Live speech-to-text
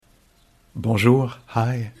Bonjour,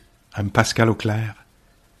 hi, I'm Pascal Auclair.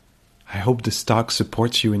 I hope this talk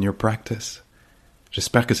supports you in your practice.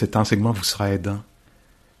 J'espère que cet enseignement vous sera aidant.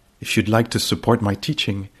 If you'd like to support my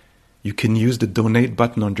teaching, you can use the donate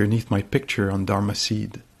button underneath my picture on Dharma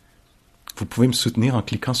Seed. Vous pouvez me soutenir en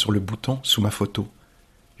cliquant sur le bouton sous ma photo.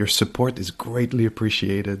 Your support is greatly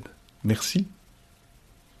appreciated. Merci.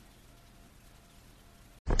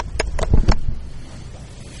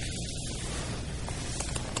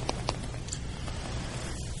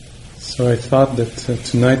 So I thought that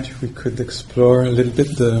tonight we could explore a little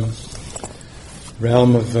bit the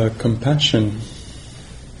realm of compassion.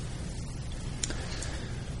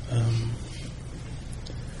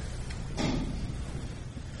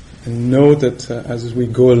 And know that as we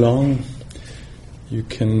go along, you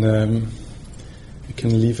can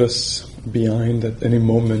leave us behind at any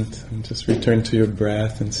moment and just return to your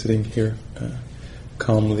breath and sitting here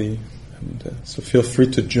calmly. And so feel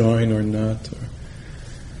free to join or not, or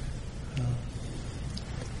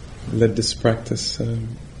let this practice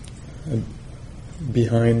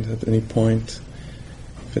behind at any point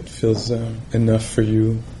if it feels enough for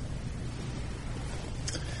you.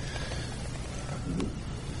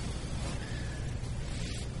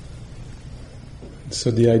 So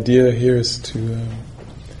the idea here is to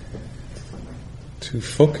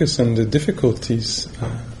focus on the difficulties,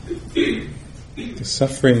 the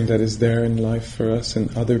suffering that is there in life for us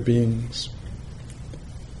and other beings.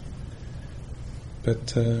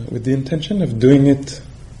 But with the intention of doing it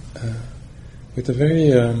with a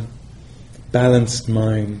very balanced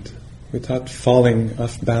mind, without falling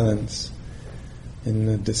off balance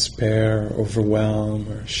in despair, or overwhelm,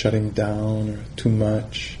 or shutting down, or too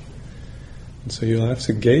much. And so you'll have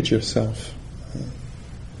to gauge yourself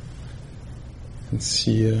and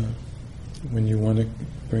see when you want to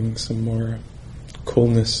bring some more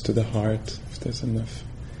coolness to the heart, if there's enough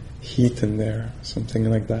heat in there, something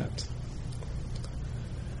like that.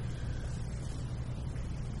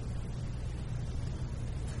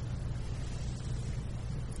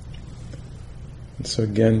 So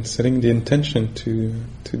again, setting the intention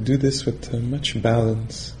to do this with much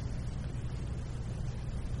balance.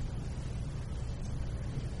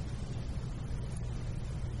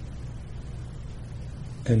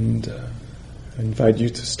 And I invite you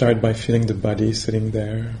to start by feeling the body sitting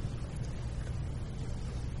there.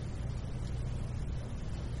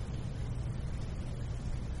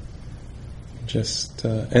 Just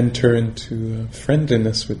enter into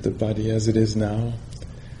friendliness with the body as it is now.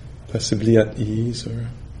 Possibly at ease, or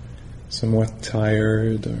somewhat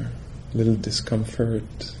tired, or a little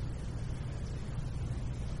discomfort,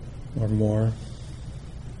 or more.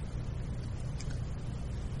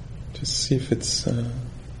 Just see if it's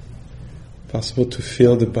possible to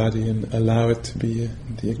feel the body and allow it to be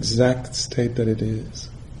in the exact state that it is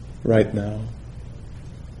right now.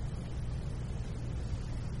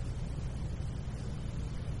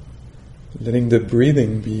 Letting the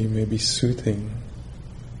breathing be maybe soothing.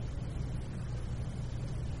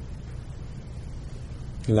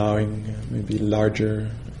 Allowing maybe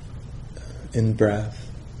larger in-breath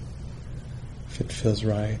if it feels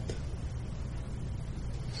right.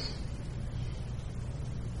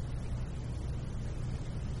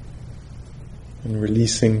 And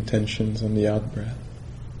releasing tensions on the out-breath.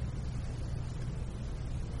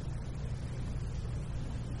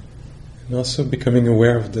 And also becoming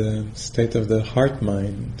aware of the state of the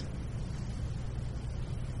heart-mind.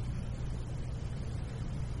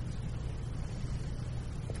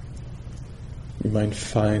 You might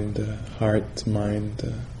find the heart-mind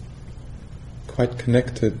quite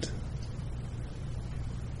connected,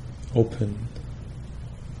 open,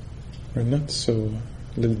 or not so,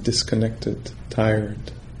 a little disconnected,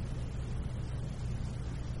 tired,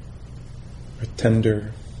 or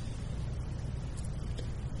tender,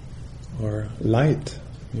 or light.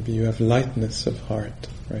 Maybe you have lightness of heart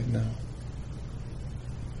right now.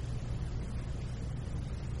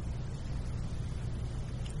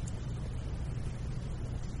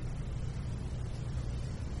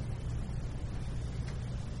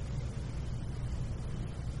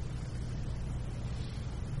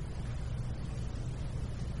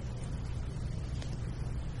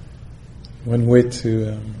 One way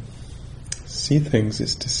to see things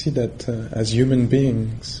is to see that as human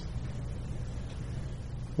beings,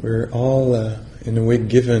 we're all in a way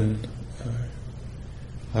given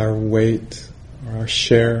our weight or our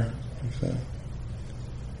share of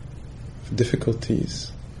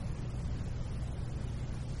difficulties,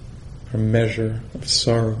 our measure of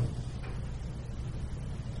sorrow.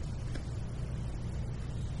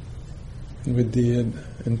 And with the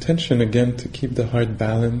intention again to keep the heart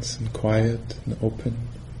balanced and quiet and open,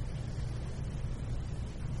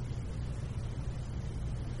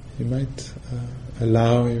 you might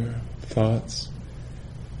allow your thoughts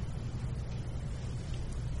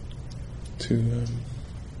to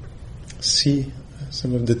see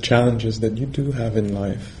some of the challenges that you do have in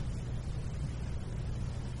life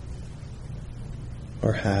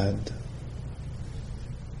or had.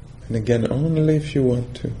 And again, only if you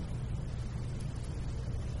want to.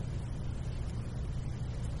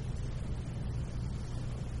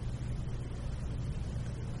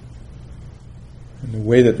 And the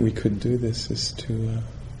way that we could do this is to,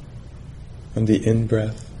 on the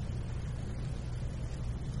in-breath,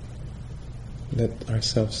 let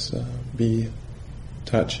ourselves be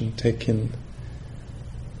touch and take in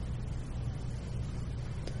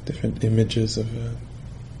different images of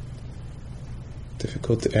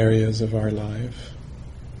difficult areas of our life.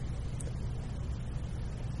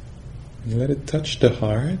 And let it touch the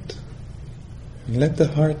heart, and let the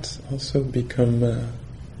heart also become a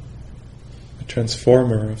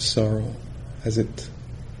transformer of sorrow, as it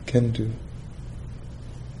can do.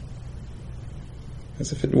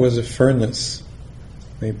 As if it was a furnace,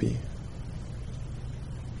 maybe.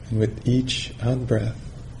 And with each out-breath,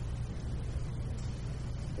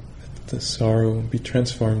 let the sorrow be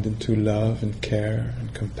transformed into love and care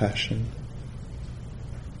and compassion.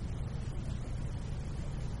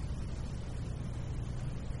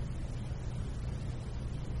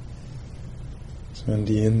 So on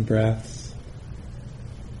the in-breath,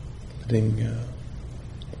 letting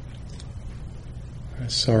our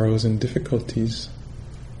sorrows and difficulties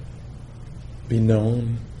be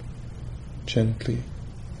known gently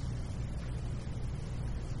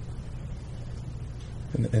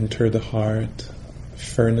and enter the heart, the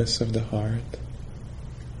furnace of the heart.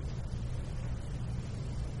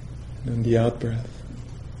 And on the out-breath,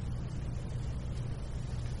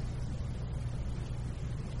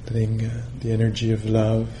 letting the energy of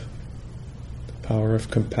love, the power of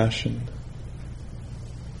compassion,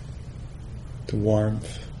 the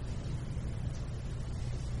warmth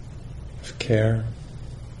of care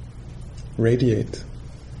radiate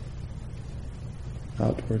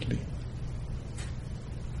outwardly.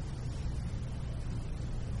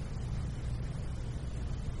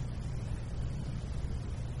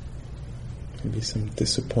 Maybe some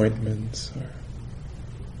disappointments or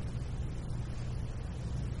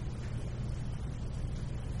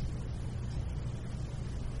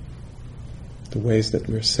the ways that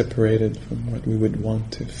we're separated from what we would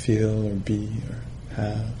want to feel or be or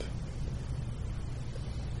have.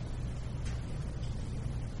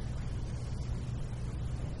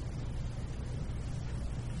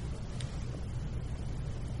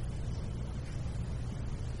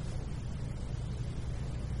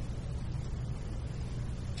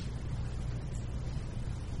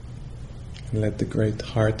 And let the great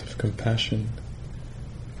heart of compassion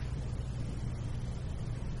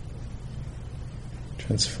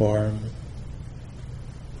transform,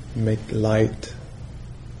 make light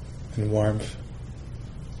and warmth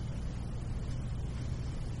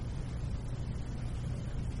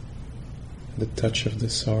the touch of the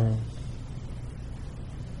sorrow.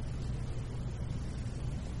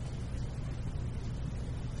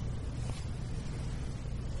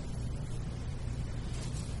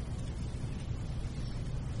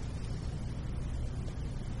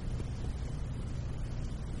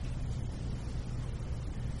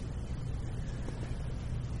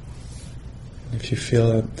 If you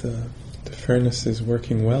feel that the furnace is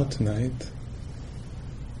working well tonight,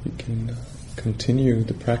 you can continue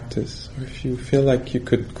the practice. Or if you feel like you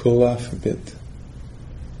could cool off a bit,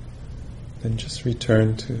 then just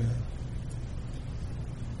return to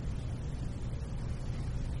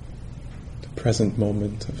the present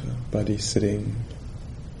moment of a body sitting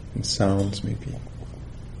and sounds maybe.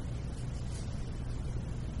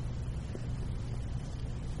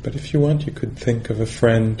 But if you want, you could think of a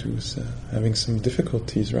friend who's having some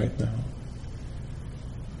difficulties right now.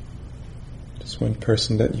 Just one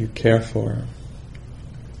person that you care for.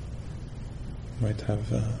 Might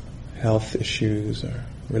have health issues or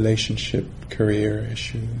relationship, career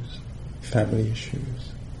issues, family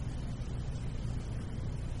issues.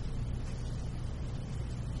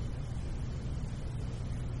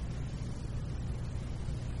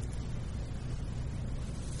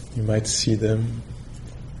 You might see them.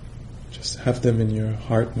 Just have them in your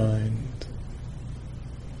heart mind.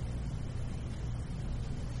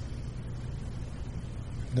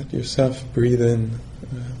 Let yourself breathe in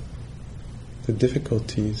the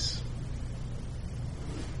difficulties.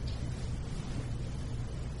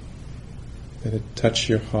 Let it touch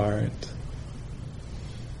your heart.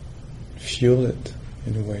 Fuel it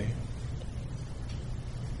in a way.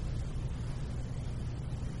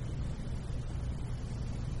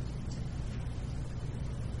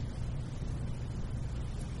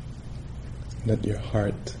 Let your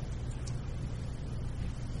heart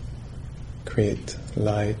create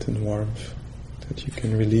light and warmth that you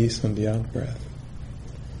can release on the out-breath.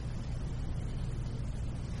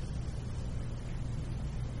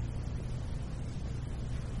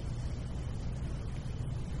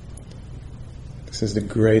 This is the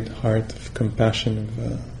great heart of compassion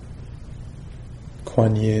of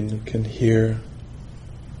Kuan Yin, who can hear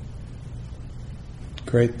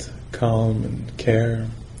great calm and care,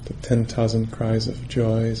 the 10,000 cries of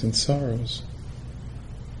joys and sorrows.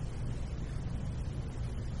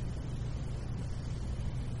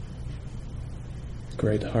 The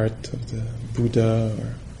great heart of the Buddha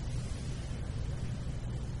or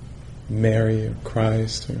Mary or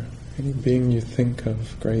Christ or any being you think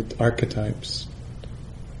of, great archetypes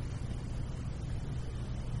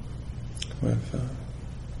who have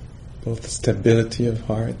both stability of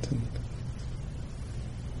heart and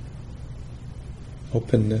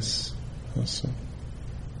openness also.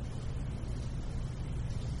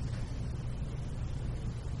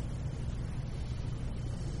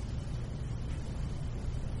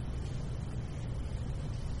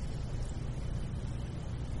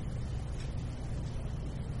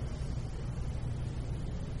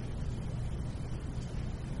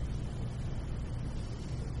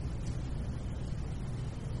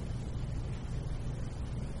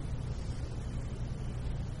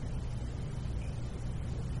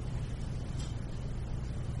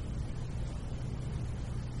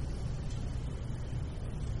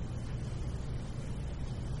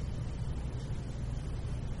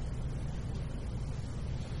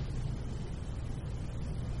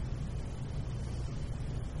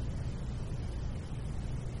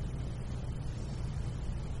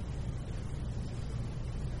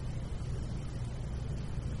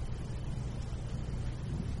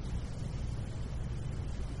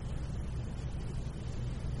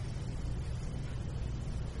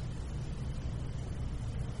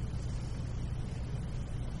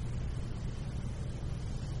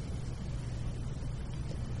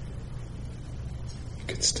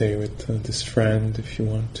 You could stay with this friend if you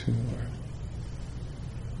want to, or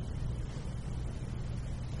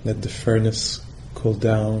let the furnace cool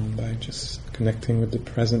down by just connecting with the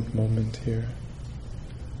present moment here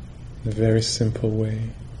in a very simple way.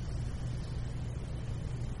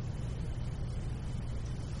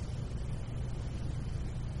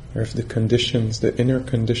 Or if the conditions, the inner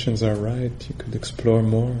conditions are right, you could explore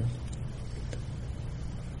more.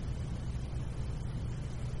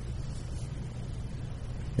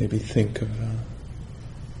 Maybe think of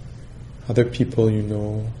other people you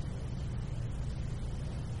know,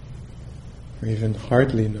 or even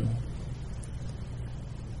hardly know,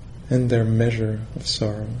 and their measure of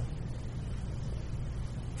sorrow.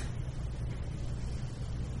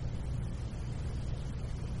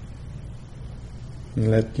 And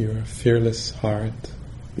let your fearless heart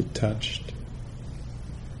be touched.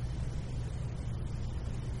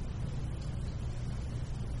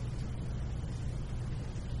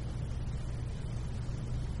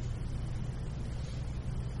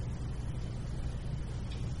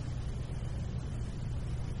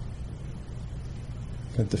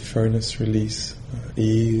 Let the furnace release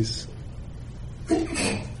ease,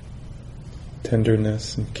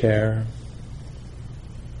 tenderness and care,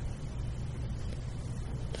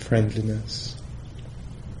 friendliness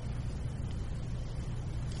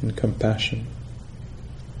and compassion.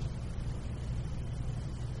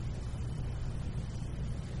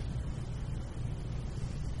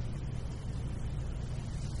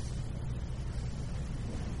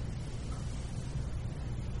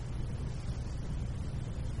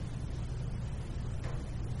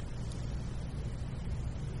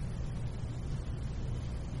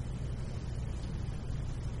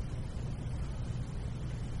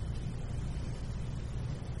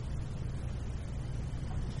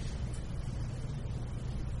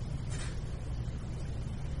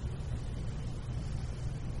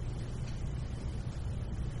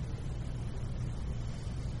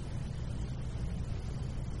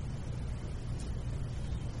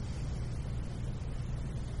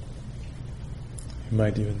 You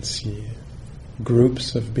might even see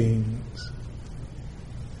groups of beings.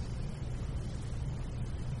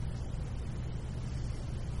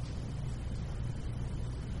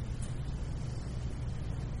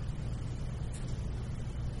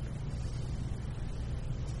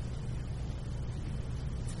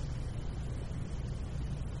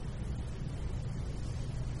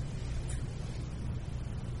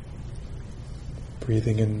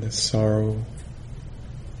 Breathing in the sorrow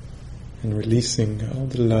and releasing all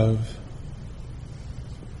the love.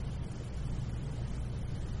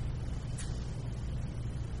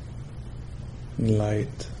 and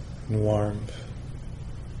light and warmth.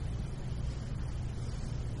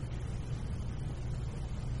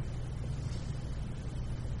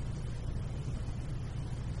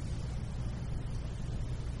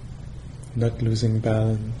 Not losing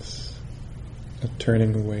balance, not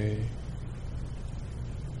turning away.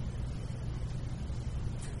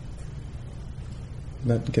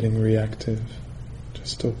 Not getting reactive,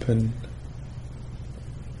 just open,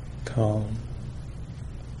 calm,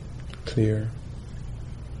 clear.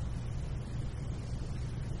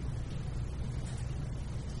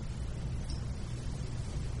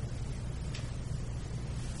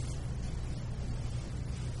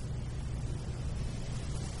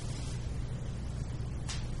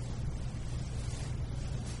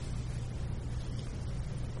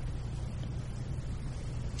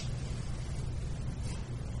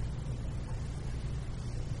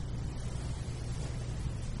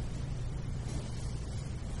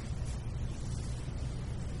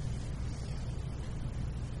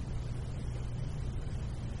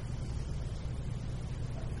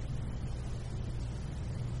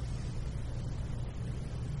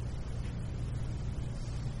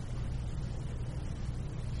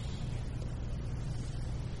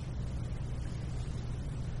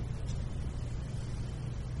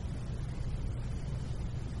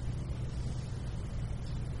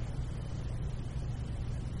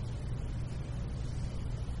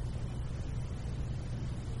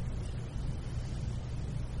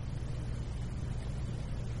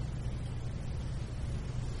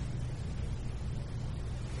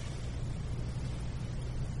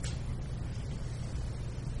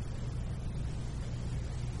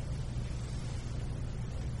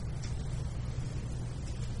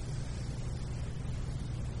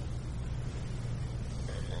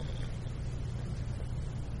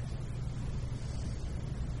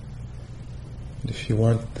 If you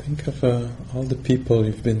want, think of all the people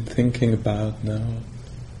you've been thinking about now.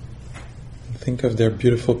 And think of their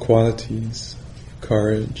beautiful qualities,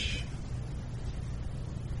 courage,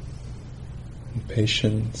 and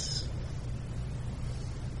patience,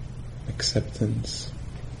 acceptance.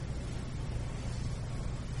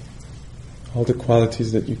 All the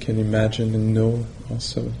qualities that you can imagine and know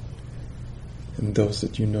also, and those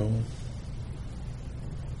that you know.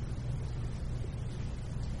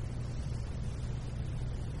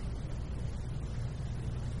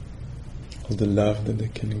 All the love that they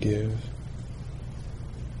can give.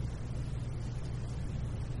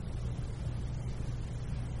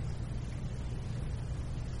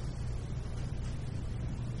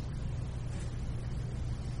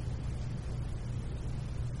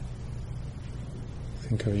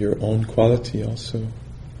 Think of your own quality also.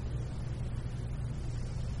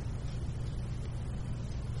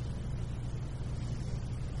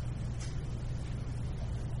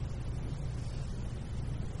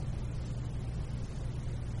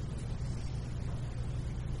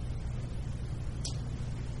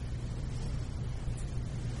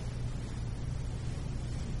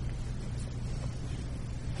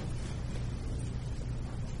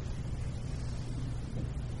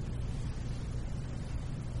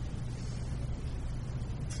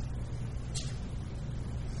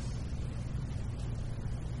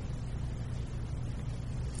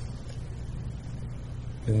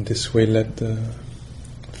 In this way, let the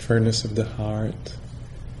furnace of the heart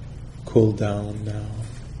cool down now.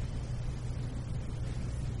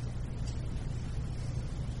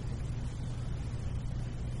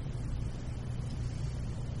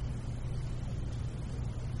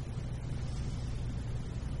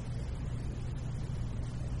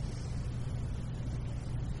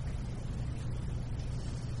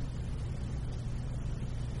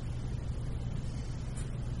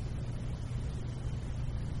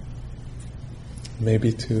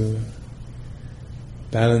 Maybe to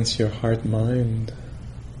balance your heart-mind,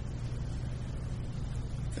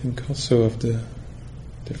 think also of the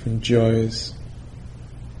different joys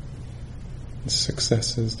and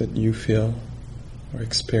successes that you feel or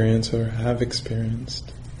experience or have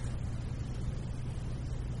experienced,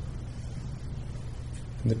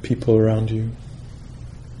 and the people around you,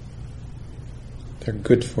 their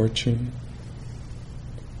good fortune.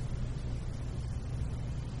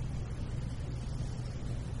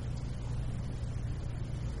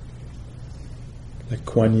 Like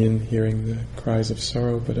Kuan Yin, hearing the cries of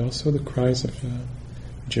sorrow, but also the cries of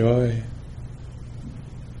joy.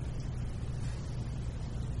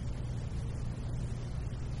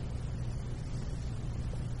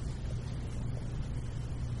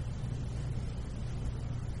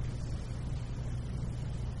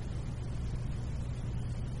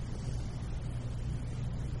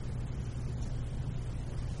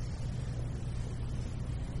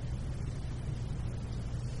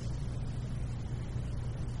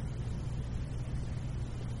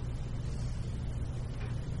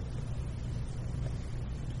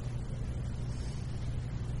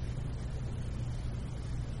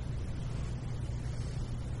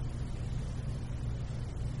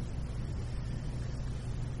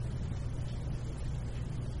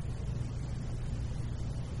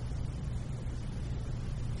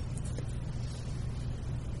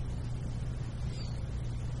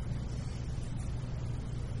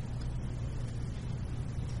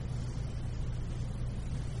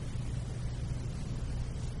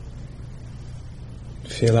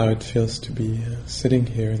 Feel how it feels to be sitting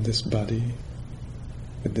here in this body,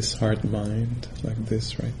 with this heart-mind, like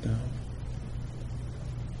this right now,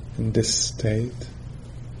 in this state.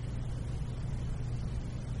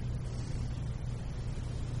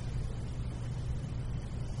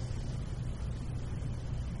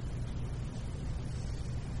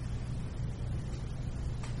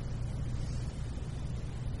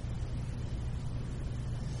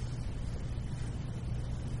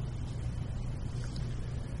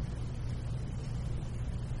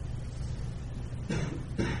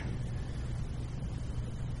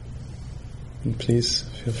 And please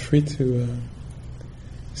feel free to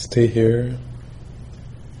stay here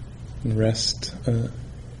and rest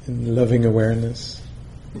in loving awareness,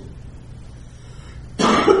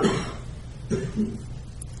 or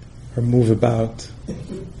move about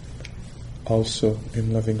also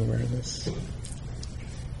in loving awareness. I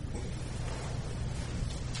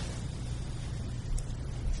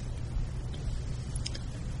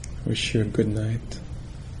wish you a good night.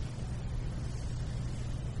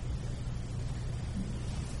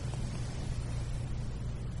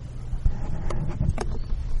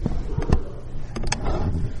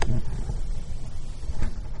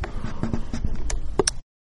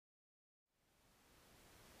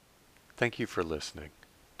 Thank you for listening.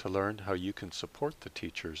 To learn how you can support the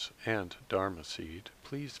teachers and Dharma Seed,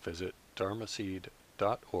 please visit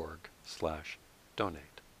dharmaseed.org/donate.